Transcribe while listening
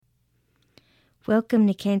Welcome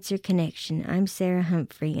to Cancer Connection. I'm Sarah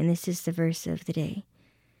Humphrey, and this is the verse of the day.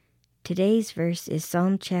 Today's verse is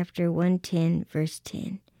Psalm chapter 110, verse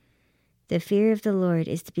 10. The fear of the Lord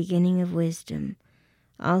is the beginning of wisdom.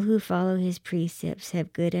 All who follow his precepts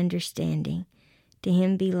have good understanding. To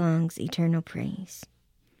him belongs eternal praise.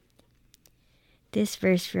 This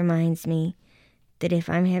verse reminds me that if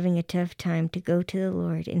I'm having a tough time, to go to the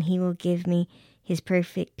Lord, and he will give me his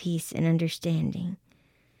perfect peace and understanding.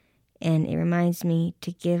 And it reminds me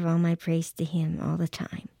to give all my praise to him all the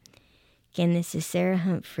time. Again, this is Sarah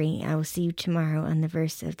Humphrey. I will see you tomorrow on the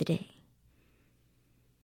verse of the day.